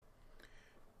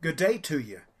Good day to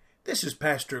you. This is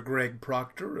Pastor Greg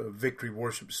Proctor of Victory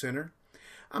Worship Center.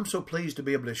 I'm so pleased to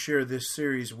be able to share this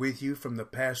series with you from the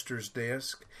pastor's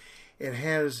desk. It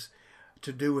has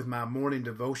to do with my morning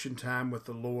devotion time with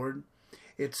the Lord.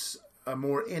 It's a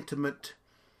more intimate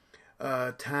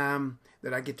time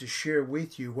that I get to share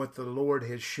with you what the Lord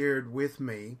has shared with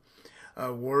me,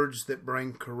 words that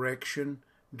bring correction,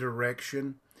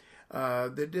 direction,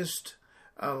 that just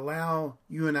allow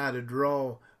you and I to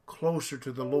draw closer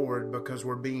to the Lord because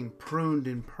we're being pruned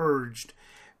and purged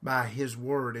by His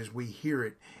Word as we hear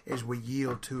it, as we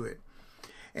yield to it.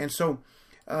 And so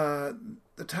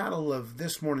the title of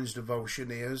this morning's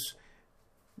devotion is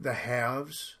The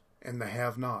Haves and the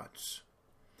Have-Nots.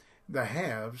 The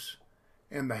Haves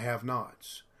and the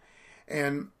Have-Nots.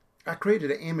 And I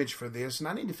created an image for this, and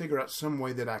I need to figure out some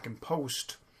way that I can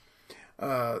post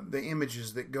the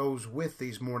images that goes with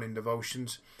these morning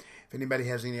devotions. If anybody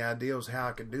has any ideas how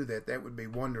I could do that, that would be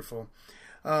wonderful.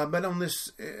 But on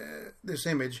this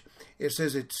image, it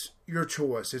says it's your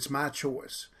choice. It's my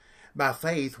choice. By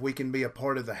faith, we can be a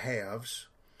part of the haves,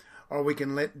 or we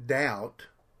can let doubt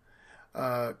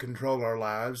control our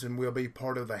lives, and we'll be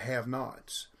part of the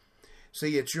have-nots.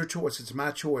 See, it's your choice. It's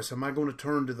my choice. Am I going to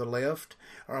turn to the left,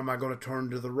 or am I going to turn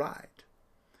to the right?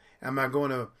 Am I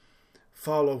going to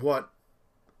follow what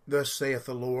thus saith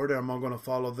the Lord, or am I going to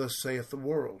follow thus saith the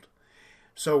world?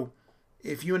 So,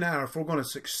 if you and I, if we're going to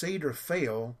succeed or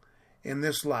fail in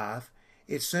this life,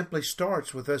 it simply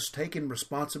starts with us taking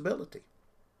responsibility.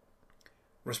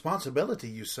 Responsibility,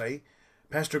 you say,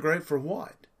 Pastor Greg, for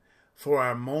what? For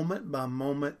our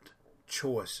moment-by-moment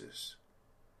choices.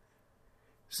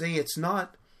 See, it's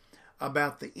not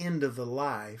about the end of the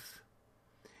life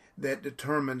that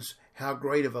determines how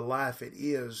great of a life it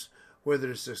is, whether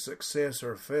it's a success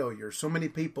or a failure. So many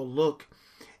people look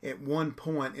at one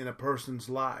point in a person's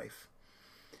life.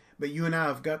 But you and I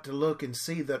have got to look and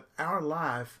see that our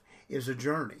life is a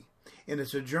journey. And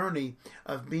it's a journey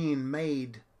of being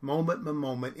made moment by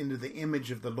moment into the image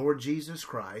of the Lord Jesus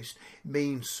Christ,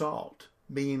 being salt,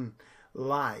 being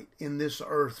light in this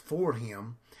earth for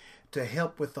Him to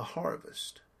help with the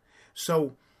harvest.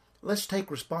 So let's take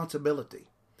responsibility.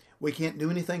 We can't do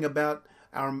anything about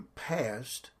our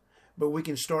past, but we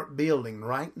can start building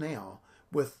right now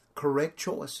with correct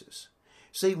choices.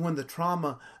 See, when the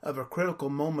trauma of a critical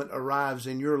moment arrives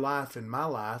in your life and my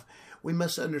life, we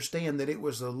must understand that it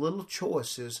was the little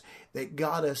choices that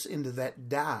got us into that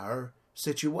dire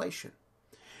situation.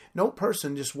 No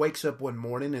person just wakes up one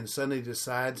morning and suddenly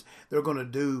decides they're going to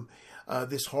do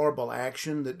this horrible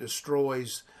action that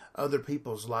destroys other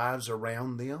people's lives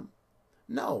around them.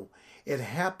 No, it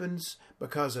happens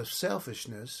because of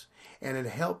selfishness, and it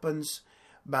happens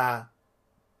by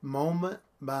moment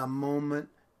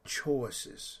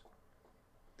choices.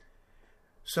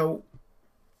 So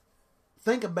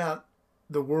think about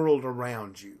the world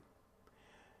around you.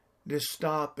 Just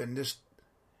stop and just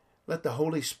let the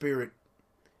Holy Spirit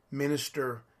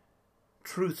minister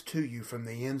truth to you from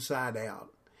the inside out.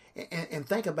 And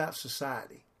think about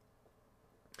society.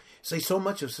 See, so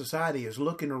much of society is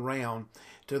looking around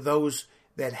to those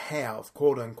that have,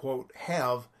 quote unquote,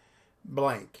 have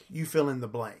blank. You fill in the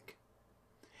blank.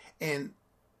 And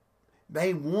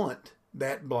they want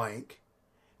that blank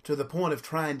to the point of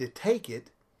trying to take it,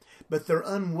 but they're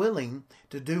unwilling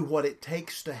to do what it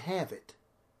takes to have it.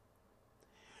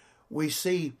 We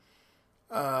see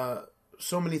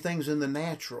so many things in the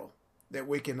natural that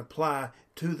we can apply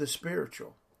to the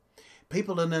spiritual.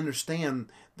 People don't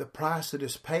understand the price that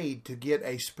is paid to get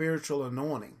a spiritual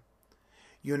anointing.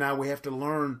 You and I, we have to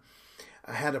learn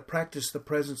how to practice the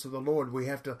presence of the Lord. We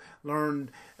have to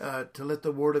learn to let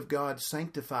the Word of God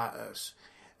sanctify us.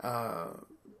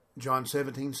 John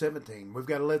 17:17. We've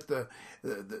got to let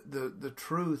the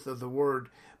truth of the Word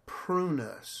prune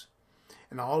us,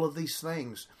 and all of these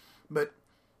things. But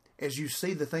as you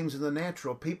see the things in the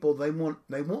natural, people they want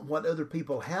what other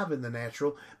people have in the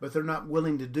natural, but they're not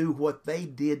willing to do what they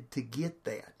did to get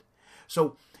that.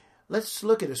 So let's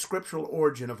look at a scriptural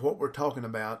origin of what we're talking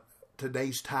about.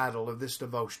 Today's title of this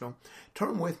devotional.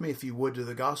 Turn with me, if you would, to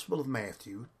the Gospel of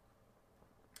Matthew,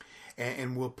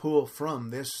 and we'll pull from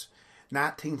this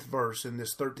 19th verse in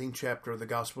this 13th chapter of the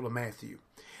Gospel of Matthew.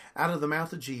 Out of the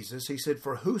mouth of Jesus, He said,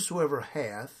 "For whosoever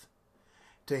hath,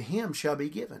 to him shall be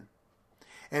given,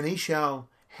 and he shall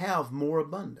have more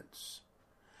abundance.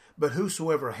 But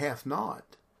whosoever hath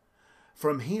not,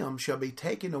 from him shall be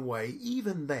taken away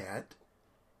even that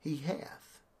he hath."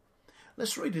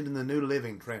 Let's read it in the New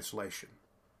Living Translation.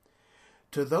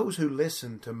 "To those who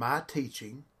listen to my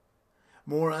teaching,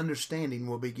 more understanding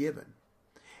will be given,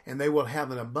 and they will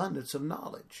have an abundance of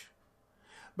knowledge.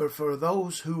 But for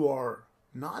those who are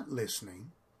not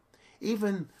listening,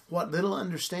 even what little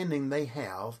understanding they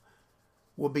have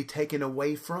will be taken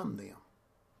away from them.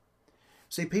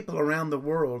 See, people around the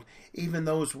world, even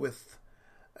those with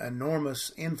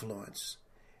enormous influence,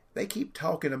 they keep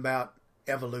talking about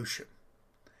evolution.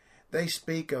 They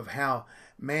speak of how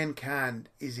mankind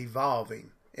is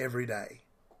evolving every day.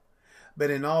 But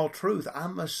in all truth, I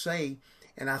must say,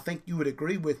 and I think you would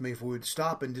agree with me if we would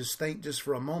stop and just think just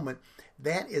for a moment,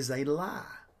 that is a lie.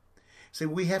 See,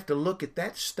 we have to look at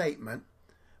that statement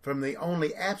from the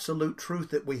only absolute truth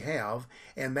that we have,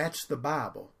 and that's the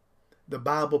Bible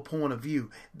point of view.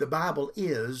 The Bible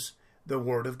is the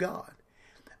Word of God.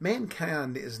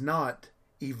 Mankind is not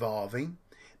evolving.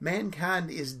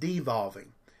 Mankind is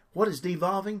devolving. What is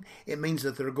devolving? It means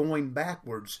that they're going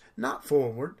backwards, not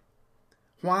forward.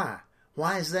 Why?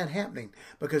 Why is that happening?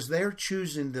 Because they're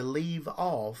choosing to leave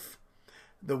off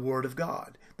the Word of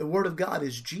God. The Word of God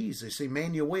is Jesus,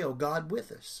 Emmanuel, God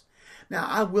with us. Now,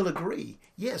 I will agree,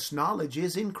 yes, knowledge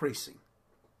is increasing.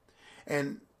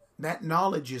 And that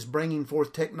knowledge is bringing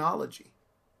forth technology.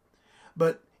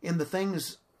 But in the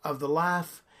things of the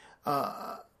life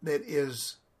that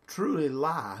is truly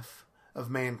life of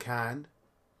mankind,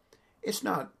 it's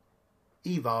not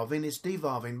evolving, it's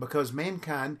devolving, because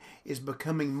mankind is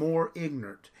becoming more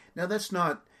ignorant. Now, that's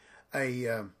not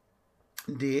a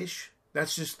dish.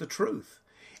 That's just the truth.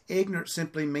 Ignorant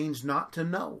simply means not to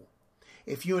know.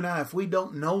 If you and I, if we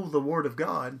don't know the Word of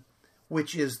God,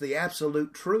 which is the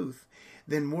absolute truth,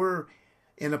 then we're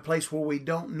in a place where we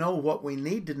don't know what we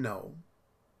need to know.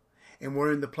 And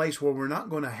we're in the place where we're not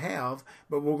going to have,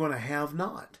 but we're going to have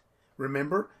not.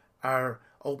 Remember our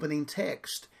opening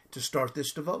text to start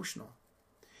this devotional.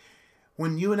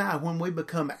 When you and I, when we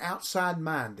become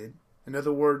outside-minded, in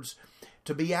other words,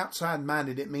 to be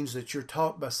outside-minded, it means that you're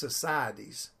taught by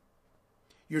societies.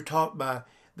 You're taught by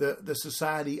the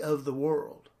society of the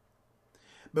world.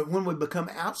 But when we become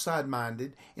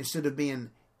outside-minded, instead of being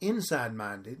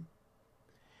inside-minded,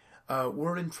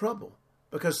 we're in trouble.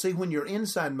 Because, see, when you're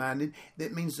inside-minded,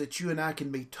 that means that you and I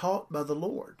can be taught by the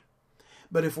Lord.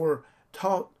 But if we're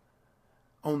taught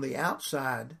on the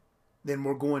outside, then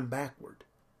we're going backward.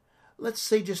 Let's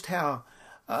see just how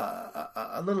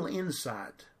a little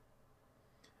insight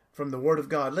from the Word of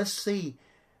God. Let's see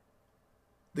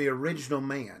the original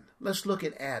man. Let's look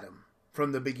at Adam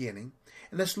from the beginning.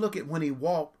 And let's look at when he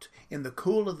walked in the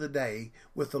cool of the day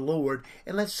with the Lord.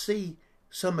 And let's see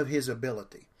some of his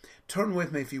ability. Turn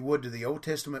with me, if you would, to the Old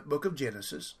Testament book of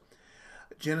Genesis.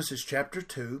 Genesis chapter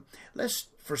 2. Let's,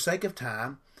 for sake of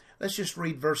time, let's just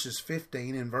read verses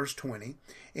 15 and verse 20.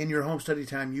 In your home study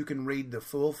time, you can read the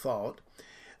full thought.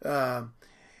 The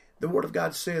Word of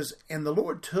God says, "And the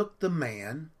Lord took the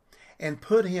man and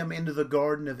put him into the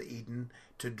Garden of Eden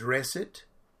to dress it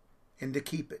and to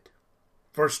keep it."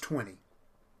 Verse 20.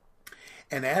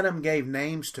 "And Adam gave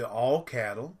names to all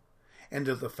cattle, and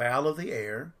to the fowl of the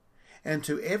air, and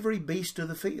to every beast of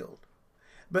the field.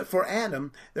 But for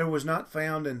Adam there was not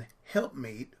found an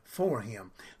helpmeet for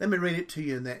him." Let me read it to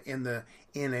you in the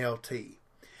NLT.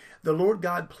 "The Lord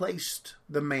God placed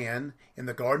the man in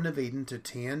the Garden of Eden to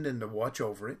tend and to watch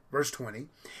over it." Verse 20.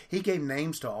 "He gave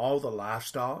names to all the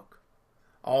livestock,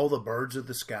 all the birds of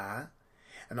the sky,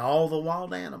 and all the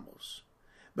wild animals.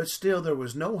 But still there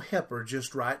was no helper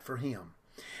just right for him."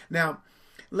 Now,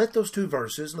 let those two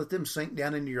verses, let them sink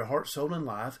down into your heart, soul, and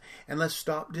life, and let's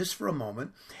stop just for a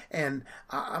moment. And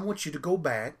I want you to go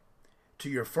back to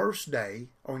your first day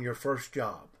on your first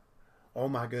job. Oh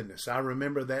my goodness, I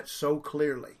remember that so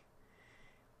clearly.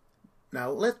 Now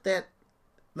let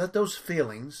those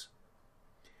feelings,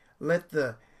 let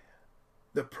the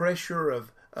pressure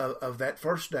of that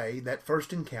first day, that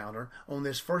first encounter on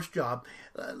this first job,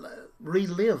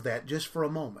 relive that just for a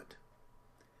moment.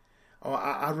 Oh,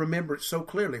 I remember it so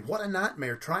clearly. What a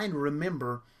nightmare, trying to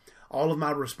remember all of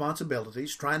my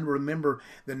responsibilities, trying to remember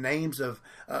the names of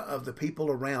the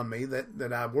people around me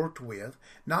that I worked with,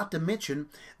 not to mention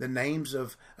the names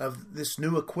of this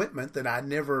new equipment that I'd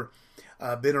never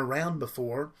been around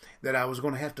before, that I was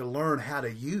going to have to learn how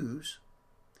to use.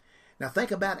 Now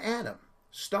think about Adam.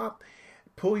 Stop,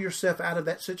 pull yourself out of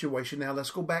that situation. Now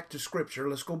let's go back to Scripture.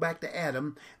 Let's go back to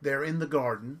Adam there in the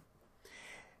garden.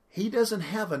 He doesn't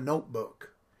have a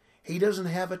notebook. He doesn't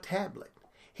have a tablet.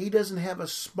 He doesn't have a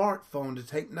smartphone to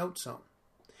take notes on.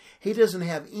 He doesn't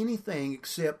have anything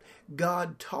except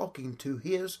God talking to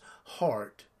his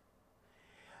heart.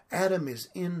 Adam is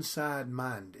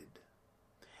inside-minded.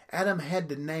 Adam had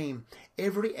to name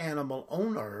every animal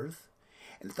on earth.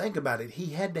 And think about it.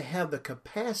 He had to have the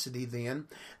capacity then,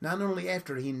 not only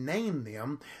after he named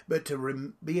them, but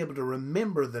to be able to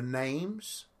remember the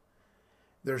names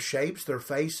their shapes, their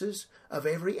faces of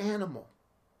every animal.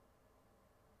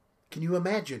 Can you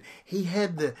imagine? He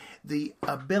had the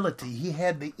ability, he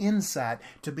had the insight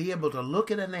to be able to look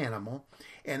at an animal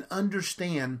and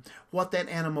understand what that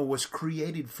animal was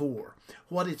created for,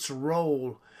 what its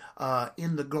role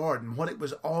in the garden, what it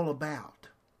was all about.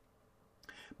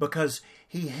 Because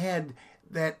he had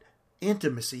that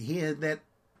intimacy,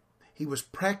 he was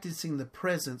practicing the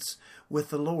presence with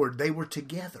the Lord. They were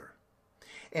together.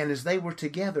 And as they were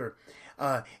together,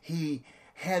 he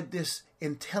had this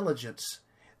intelligence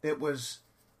that was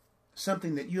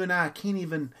something that you and I can't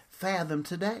even fathom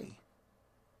today.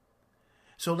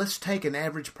 So let's take an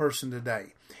average person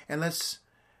today and let's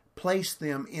place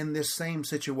them in this same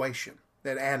situation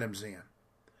that Adam's in.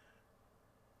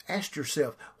 Ask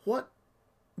yourself, what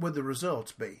would the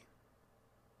results be?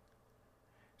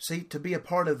 See, to be a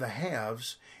part of the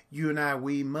haves, you and I,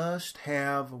 we must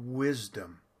have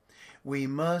wisdom. We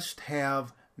must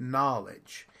have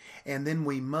knowledge. And then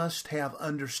we must have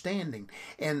understanding.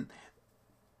 And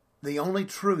the only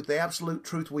truth, the absolute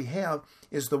truth we have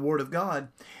is the Word of God.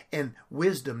 And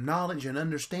wisdom, knowledge, and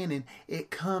understanding, it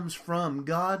comes from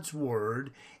God's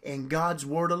Word and God's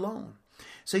Word alone.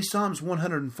 See, Psalms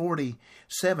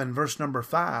 147, verse number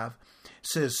 5,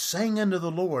 says, "Sing unto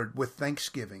the Lord with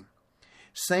thanksgiving.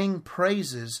 Sing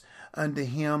praises unto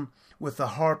Him with the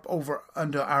harp over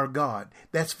unto our God."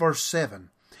 That's verse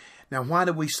 7. Now, why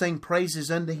do we sing praises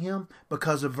unto Him?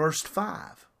 Because of verse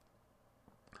 5.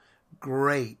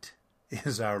 Great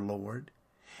is our Lord,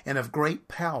 and of great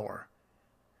power.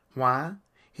 Why?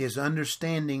 His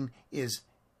understanding is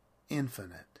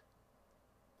infinite.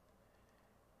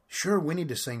 Sure, we need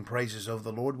to sing praises over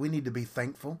the Lord. We need to be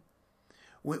thankful.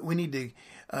 We need to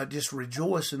just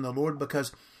rejoice in the Lord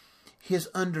because His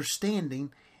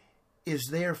understanding is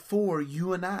there for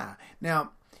you and I.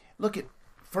 Now, look at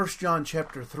 1 John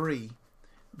chapter 3,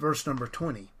 verse number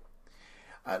 20.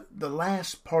 The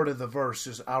last part of the verse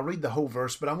is, I'll read the whole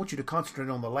verse, but I want you to concentrate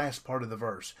on the last part of the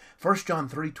verse. 1 John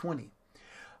 3:20.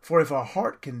 "For if our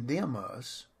heart condemn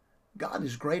us, God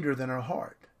is greater than our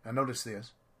heart." Now notice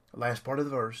this, the last part of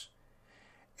the verse.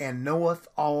 "And knoweth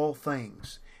all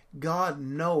things." God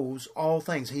knows all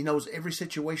things. He knows every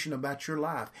situation about your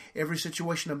life, every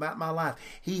situation about my life.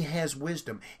 He has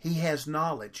wisdom. He has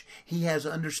knowledge. He has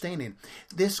understanding.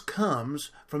 This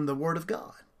comes from the Word of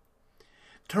God.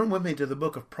 Turn with me to the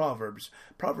book of Proverbs,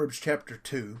 Proverbs chapter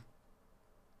 2.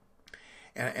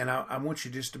 And I want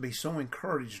you just to be so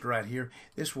encouraged right here.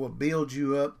 This will build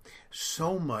you up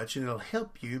so much, and it'll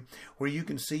help you where you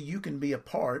can see you can be a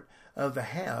part of the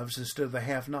haves instead of the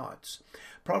have-nots.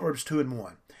 Proverbs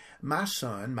 2:1. "My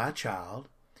son, my child,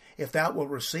 if thou wilt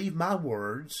receive my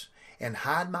words and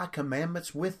hide my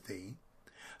commandments with thee,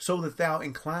 so that thou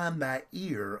incline thy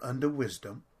ear unto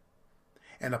wisdom,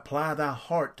 and apply thy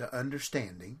heart to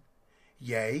understanding,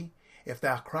 yea, if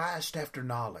thou criest after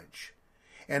knowledge,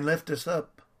 and liftest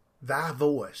up thy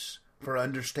voice for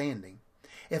understanding,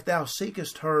 if thou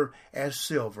seekest her as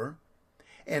silver,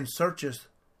 and searchest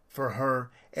for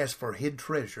her as for hid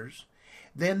treasures,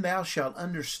 then thou shalt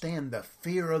understand the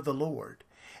fear of the Lord,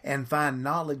 and find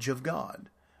knowledge of God."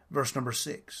 Verse number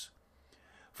 6.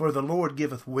 "For the Lord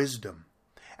giveth wisdom.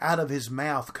 Out of His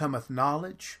mouth cometh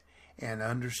knowledge and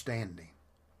understanding."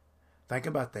 Think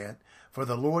about that. "For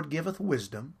the Lord giveth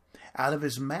wisdom. Out of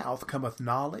His mouth cometh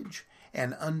knowledge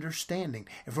and understanding."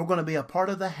 If we're going to be a part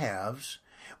of the haves,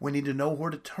 we need to know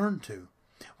where to turn to.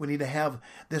 We need to have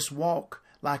this walk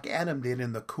like Adam did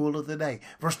in the cool of the day.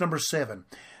 Verse number 7.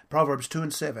 Proverbs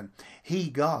 2:7. "He,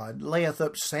 God, layeth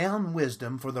up sound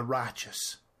wisdom for the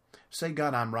righteous." Say,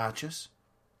 God, I'm righteous.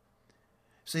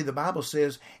 See, the Bible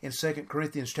says in 2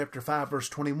 Corinthians chapter 5, verse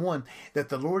 21, that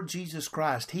the Lord Jesus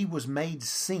Christ, He was made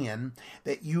sin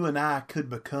that you and I could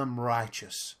become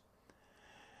righteous.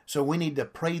 So we need to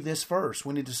pray this verse.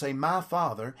 We need to say, "My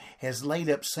Father has laid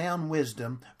up sound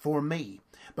wisdom for me,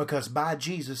 because by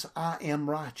Jesus I am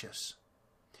righteous.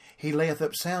 He layeth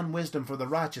up sound wisdom for the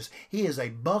righteous. He is a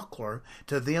buckler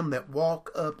to them that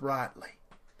walk uprightly."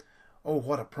 Oh,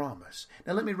 what a promise.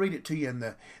 Now let me read it to you in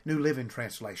the New Living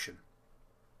Translation.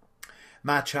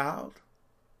 "My child,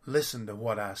 listen to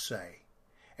what I say,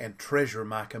 and treasure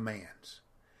my commands.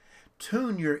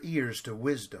 Tune your ears to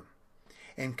wisdom,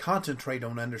 and concentrate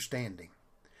on understanding.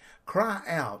 Cry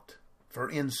out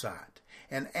for insight,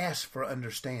 and ask for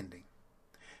understanding.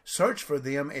 Search for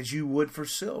them as you would for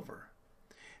silver.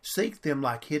 Seek them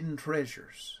like hidden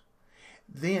treasures.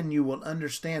 Then you will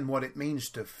understand what it means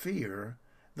to fear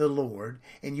the Lord,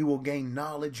 and you will gain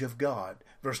knowledge of God."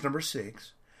 Verse number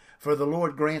 6. "For the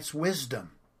Lord grants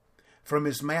wisdom. From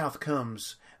His mouth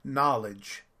comes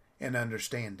knowledge and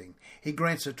understanding. He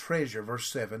grants a treasure,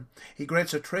 verse 7. He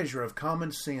grants a treasure of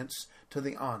common sense to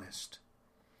the honest.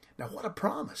 Now what a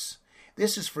promise.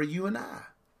 This is for you and I.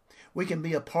 We can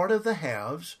be a part of the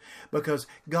haves because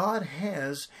God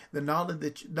has the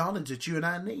knowledge that you and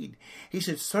I need. He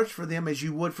said, search for them as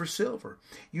you would for silver.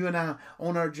 You and I,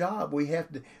 on our job, we have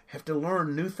to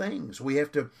learn new things. We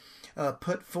have to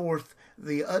put forth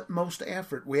the utmost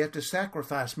effort. We have to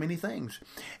sacrifice many things.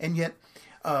 And yet,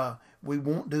 we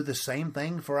won't do the same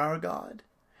thing for our God.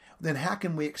 Then how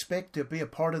can we expect to be a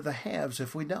part of the haves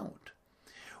if we don't?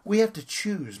 We have to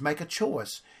choose, make a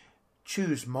choice.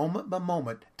 Choose moment by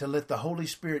moment to let the Holy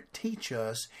Spirit teach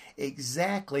us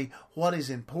exactly what is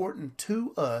important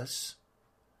to us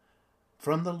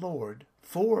from the Lord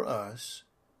for us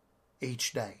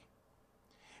each day.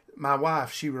 My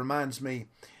wife, she reminds me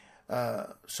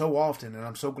so often, and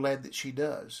I'm so glad that she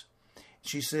does.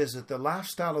 She says that the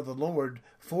lifestyle of the Lord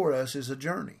for us is a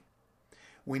journey.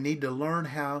 We need to learn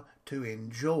how to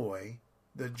enjoy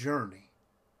the journey.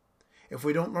 If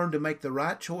we don't learn to make the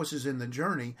right choices in the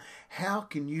journey, how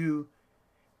can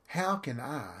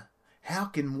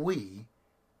we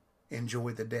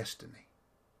enjoy the destiny?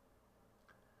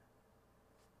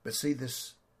 But see,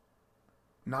 this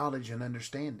knowledge and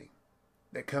understanding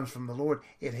that comes from the Lord,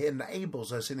 it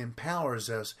enables us and empowers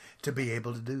us to be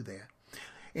able to do that.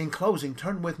 In closing,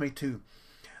 turn with me to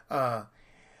the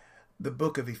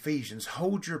book of Ephesians.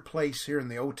 Hold your place here in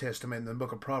the Old Testament in the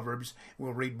book of Proverbs.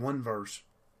 We'll read one verse.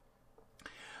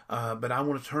 But I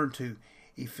want to turn to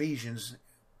Ephesians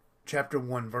chapter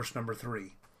 1, verse number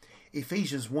 3.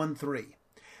 Ephesians 1:3.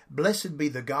 Blessed be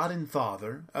the God and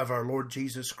Father of our Lord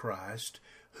Jesus Christ,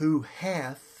 who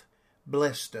hath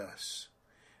blessed us.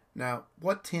 Now,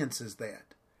 what tense is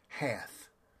that? Hath.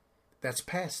 That's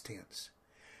past tense.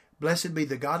 Blessed be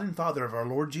the God and Father of our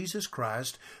Lord Jesus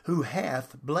Christ, who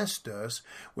hath blessed us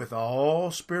with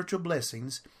all spiritual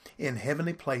blessings in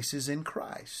heavenly places in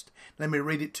Christ. Let me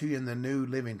read it to you in the New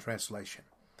Living Translation.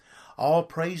 All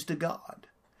praise to God,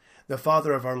 the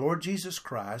Father of our Lord Jesus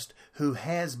Christ, who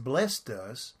has blessed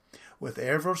us with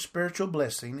every spiritual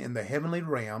blessing in the heavenly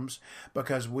realms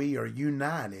because we are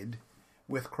united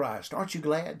with Christ. Aren't you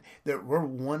glad that we're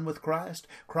one with Christ?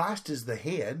 Christ is the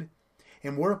head,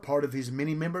 and we're a part of his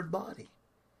many-membered body.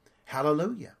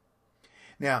 Hallelujah.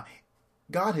 Now,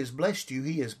 God has blessed you.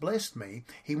 He has blessed me.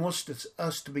 He wants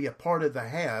us to be a part of the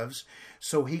haves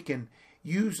so he can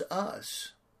use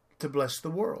us to bless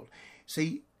the world.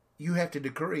 See, you have to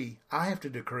decree, I have to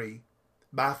decree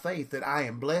by faith that I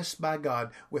am blessed by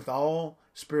God with all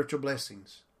spiritual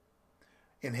blessings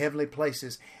in heavenly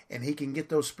places, and he can get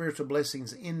those spiritual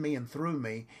blessings in me and through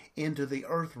me into the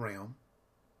earth realm.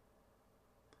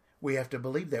 We have to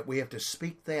believe that. We have to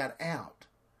speak that out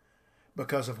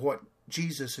because of what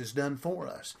Jesus has done for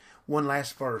us. One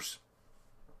last verse.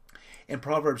 In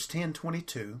Proverbs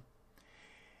 10:22,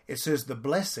 it says, the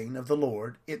blessing of the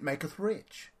Lord, it maketh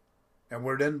rich. And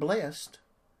we're done blessed.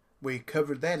 We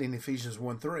covered that in Ephesians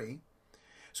 1:3.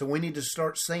 So we need to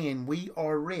start saying we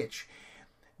are rich,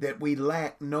 that we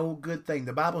lack no good thing.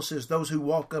 The Bible says those who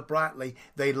walk uprightly,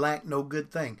 they lack no good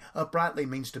thing. Uprightly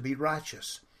means to be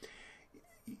righteous.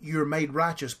 You're made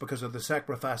righteous because of the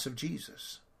sacrifice of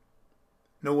Jesus.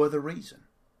 No other reason.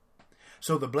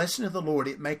 So the blessing of the Lord,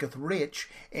 it maketh rich,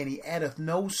 and he addeth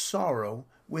no sorrow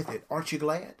with it. Aren't you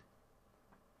glad?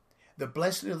 The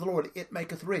blessing of the Lord, it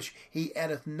maketh rich. He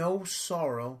addeth no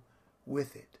sorrow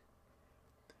with it.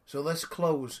 So let's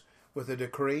close with a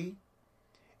decree,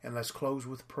 and let's close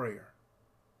with prayer.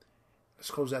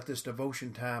 Let's close out this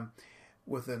devotion time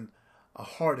with a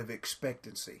heart of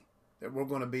expectancy that we're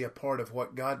going to be a part of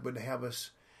what God would have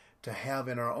us to have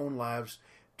in our own lives,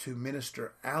 to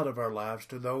minister out of our lives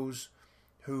to those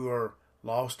who are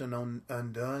lost and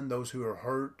undone, those who are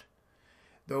hurt,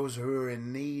 those who are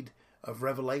in need of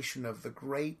revelation of the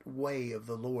great way of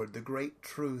the Lord, the great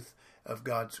truth of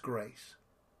God's grace.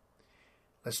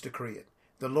 Let's decree it.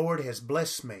 The Lord has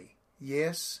blessed me,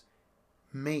 yes,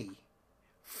 me,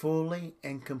 fully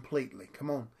and completely.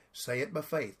 Come on, say it by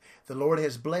faith. The Lord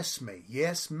has blessed me,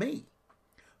 yes, me,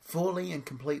 fully and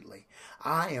completely.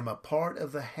 I am a part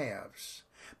of the haves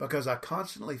because I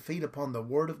constantly feed upon the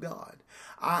Word of God.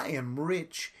 I am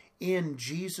rich in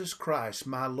Jesus Christ,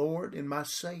 my Lord and my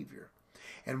Savior.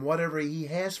 And whatever he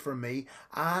has for me,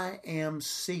 I am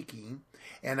seeking,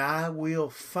 and I will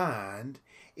find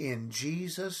in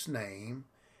Jesus' name.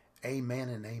 Amen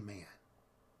and amen.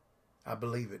 I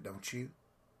believe it, don't you?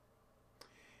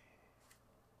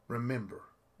 Remember,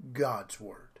 God's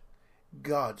Word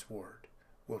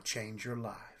will change your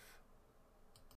life.